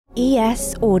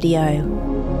ES Audio.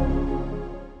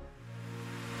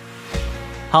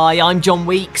 Hi, I'm John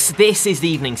Weeks. This is the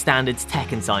Evening Standard's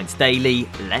Tech and Science Daily.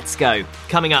 Let's go.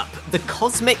 Coming up, the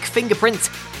cosmic fingerprint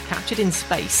captured in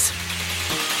space.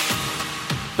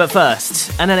 But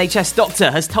first, an NHS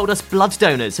doctor has told us blood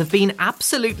donors have been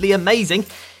absolutely amazing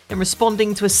in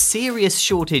responding to a serious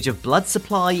shortage of blood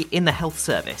supply in the health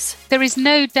service. There is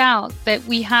no doubt that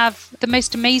we have the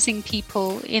most amazing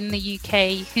people in the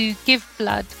UK who give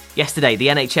blood. Yesterday, the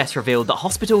NHS revealed that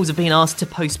hospitals have been asked to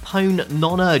postpone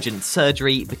non-urgent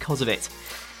surgery because of it.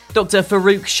 Dr.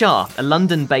 Farooq Shah, a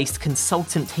London-based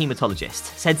consultant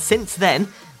haematologist, said since then,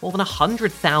 more than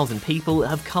 100,000 people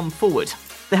have come forward.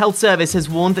 The health service has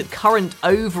warned that current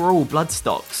overall blood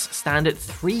stocks stand at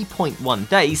 3.1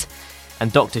 days,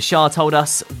 and Dr. Shah told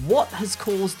us what has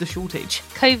caused the shortage.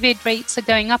 COVID rates are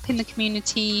going up in the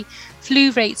community, flu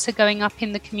rates are going up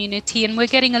in the community, and we're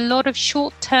getting a lot of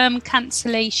short-term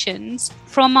cancellations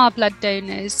from our blood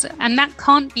donors, and that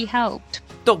can't be helped.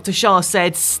 Dr. Shah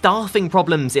said staffing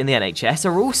problems in the NHS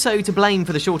are also to blame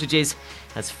for the shortages,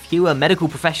 as fewer medical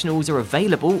professionals are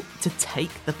available to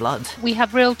take the blood. We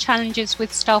have real challenges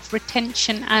with staff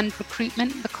retention and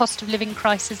recruitment. The cost of living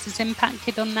crisis has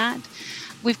impacted on that.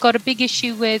 We've got a big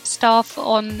issue with staff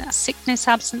on sickness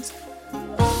absence.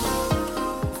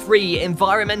 3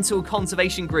 environmental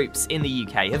conservation groups in the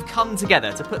UK have come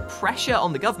together to put pressure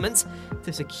on the government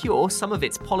to secure some of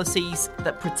its policies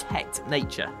that protect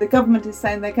nature. The government is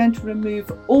saying they're going to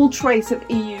remove all trace of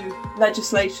EU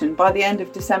legislation by the end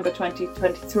of December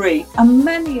 2023. And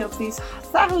many of these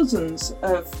thousands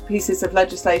of pieces of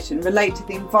legislation relate to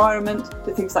the environment,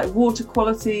 to things like water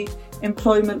quality,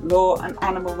 employment law and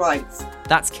animal rights.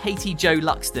 That's Katie Jo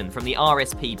Luxton from the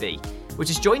RSPB, which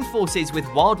has joined forces with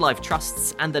wildlife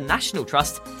trusts and the National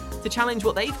Trust to challenge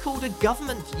what they've called a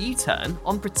government U-turn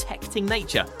on protecting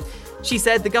nature. She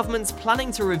said the government's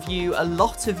planning to review a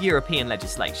lot of European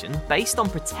legislation based on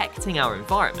protecting our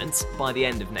environment by the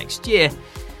end of next year.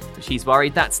 But she's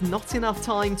worried that's not enough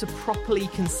time to properly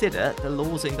consider the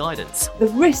laws and guidance. The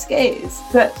risk is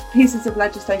that pieces of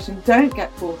legislation don't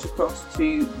get brought across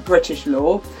to British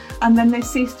law and then they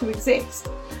cease to exist.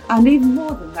 And even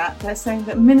more than that, they're saying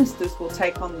that ministers will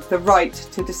take on the right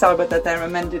to decide whether they're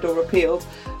amended or repealed,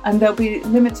 and there'll be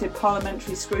limited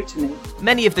parliamentary scrutiny.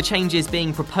 Many of the changes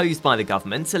being proposed by the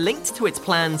government are linked to its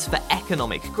plans for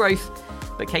economic growth,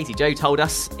 but Katie Jo told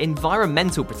us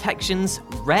environmental protections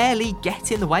rarely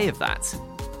get in the way of that.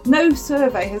 No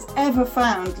survey has ever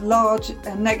found large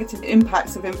and negative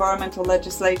impacts of environmental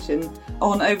legislation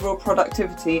on overall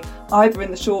productivity, either in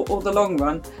the short or the long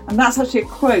run. And that's actually a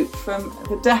quote from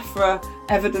the DEFRA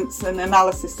Evidence and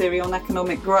Analysis Theory on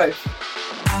Economic Growth.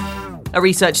 A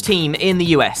research team in the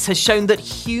US has shown that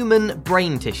human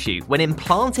brain tissue, when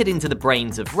implanted into the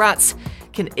brains of rats,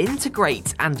 can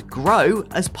integrate and grow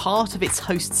as part of its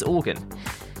host's organ.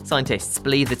 Scientists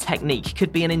believe the technique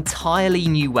could be an entirely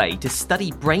new way to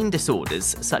study brain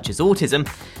disorders such as autism,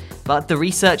 but the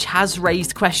research has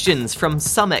raised questions from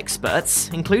some experts,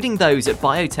 including those at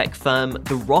biotech firm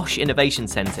the Roche Innovation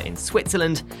Centre in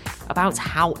Switzerland, about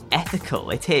how ethical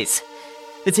it is.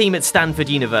 The team at Stanford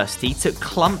University took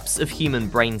clumps of human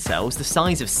brain cells the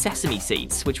size of sesame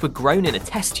seeds, which were grown in a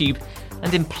test tube,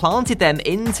 and implanted them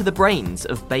into the brains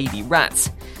of baby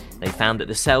rats. They found that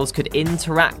the cells could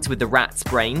interact with the rats'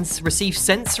 brains, receive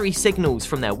sensory signals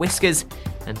from their whiskers,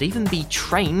 and even be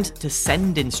trained to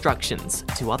send instructions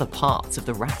to other parts of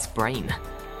the rat's brain.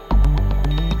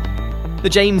 The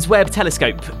James Webb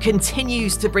Telescope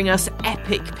continues to bring us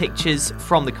epic pictures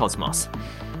from the cosmos.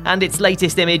 And its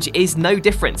latest image is no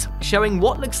different, showing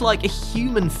what looks like a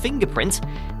human fingerprint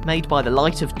made by the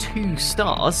light of 2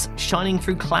 stars shining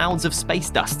through clouds of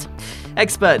space dust.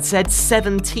 Experts said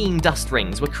 17 dust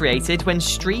rings were created when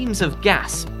streams of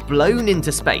gas blown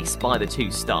into space by the 2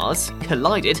 stars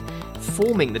collided,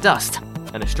 forming the dust.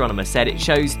 An astronomer said it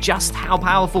shows just how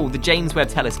powerful the James Webb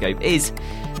Telescope is,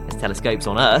 as telescopes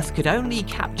on Earth could only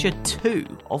capture 2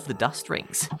 of the dust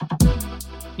rings.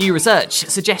 New research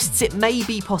suggests it may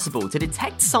be possible to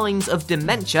detect signs of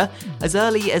dementia as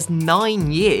early as 9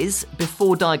 years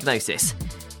before diagnosis.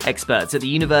 Experts at the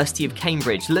University of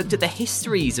Cambridge looked at the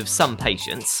histories of some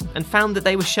patients and found that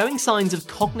they were showing signs of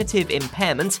cognitive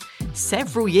impairment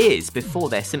several years before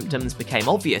their symptoms became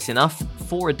obvious enough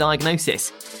for a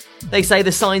diagnosis. They say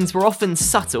the signs were often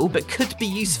subtle but could be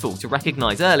useful to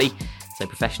recognise early, so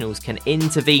professionals can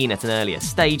intervene at an earlier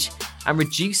stage and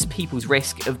reduce people's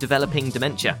risk of developing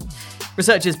dementia.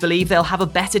 Researchers believe they'll have a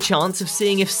better chance of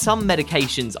seeing if some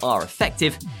medications are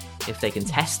effective if they can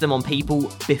test them on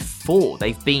people before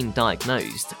they've been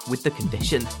diagnosed with the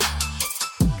condition.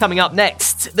 Coming up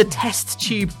next, just the test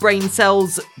tube brain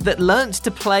cells that learnt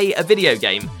to play a video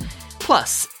game?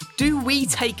 Plus, do we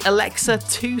take Alexa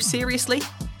too seriously?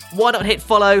 Why not hit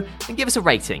follow and give us a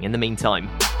rating in the meantime?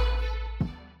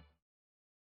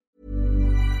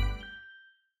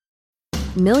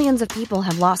 Millions of people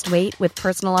have lost weight with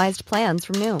personalized plans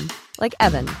from Noom. Like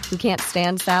Evan, who can't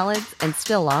stand salads and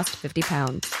still lost 50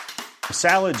 pounds.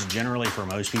 Salads generally for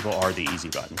most people are the easy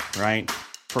button, right?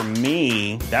 For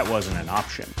me, that wasn't an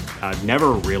option. I never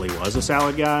really was a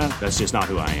salad guy. That's just not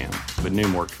who I am. But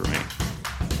Noom worked for me.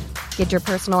 Get your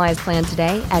personalized plan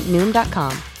today at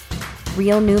Noom.com.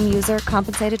 Real Noom user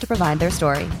compensated to provide their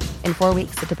story. In 4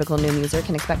 weeks, the typical Noom user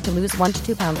can expect to lose 1 to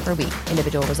 2 pounds per week.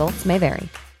 Individual results may vary.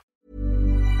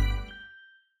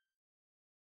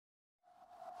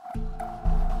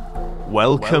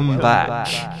 Welcome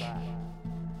back.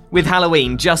 With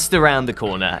Halloween just around the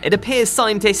corner, it appears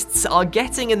scientists are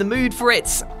getting in the mood for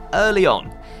it early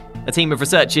on. A team of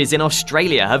researchers in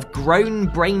Australia have grown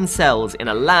brain cells in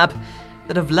a lab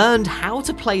that have learned how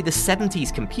to play the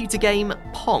 70s computer game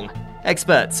Pong.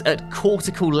 Experts at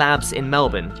Cortical Labs in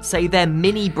Melbourne say their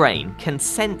mini brain can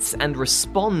sense and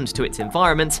respond to its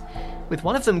environment, with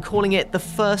one of them calling it the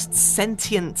first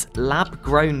sentient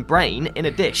lab-grown brain in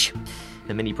a dish.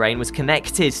 The mini brain was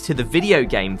connected to the video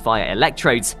game via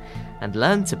electrodes and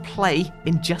learned to play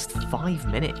in just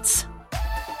 5 minutes.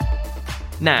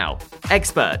 Now,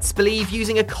 experts believe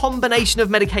using a combination of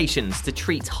medications to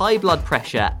treat high blood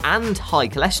pressure and high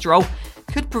cholesterol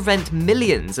could prevent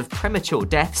millions of premature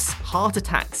deaths, heart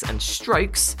attacks, and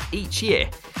strokes each year.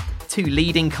 2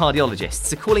 leading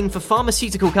cardiologists are calling for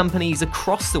pharmaceutical companies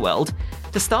across the world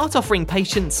to start offering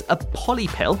patients a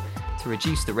polypill to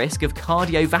reduce the risk of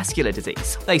cardiovascular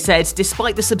disease. They said,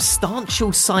 despite the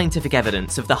substantial scientific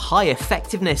evidence of the high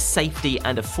effectiveness, safety,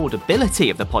 and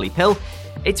affordability of the polypill,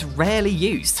 it's rarely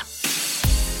used.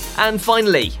 And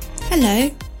finally, hello,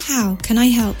 how can I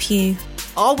help you?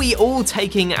 Are we all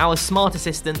taking our smart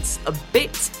assistants a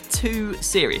bit too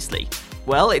seriously?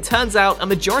 Well, it turns out a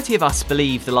majority of us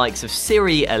believe the likes of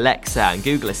Siri, Alexa, and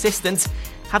Google Assistant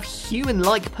have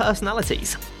human-like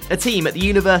personalities. A team at the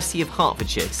University of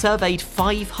Hertfordshire surveyed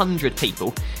 500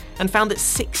 people and found that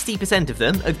 60% of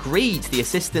them agreed the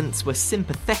assistants were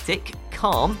sympathetic,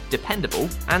 calm, dependable,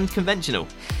 and conventional.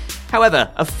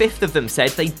 However, a fifth of them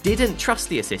said they didn't trust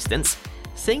the assistants,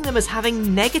 seeing them as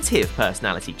having negative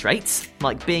personality traits,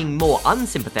 like being more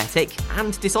unsympathetic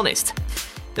and dishonest.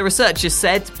 The researchers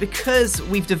said because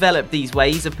we've developed these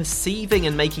ways of perceiving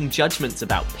and making judgments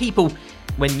about people,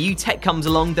 when new tech comes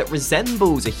along that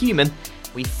resembles a human,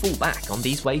 we fall back on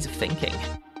these ways of thinking.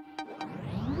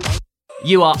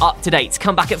 You are up to date.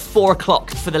 Come back at 4 o'clock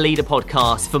for the Leader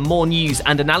podcast for more news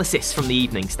and analysis from the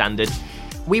Evening Standard.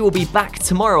 We will be back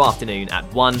tomorrow afternoon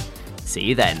at 1. See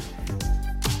you then.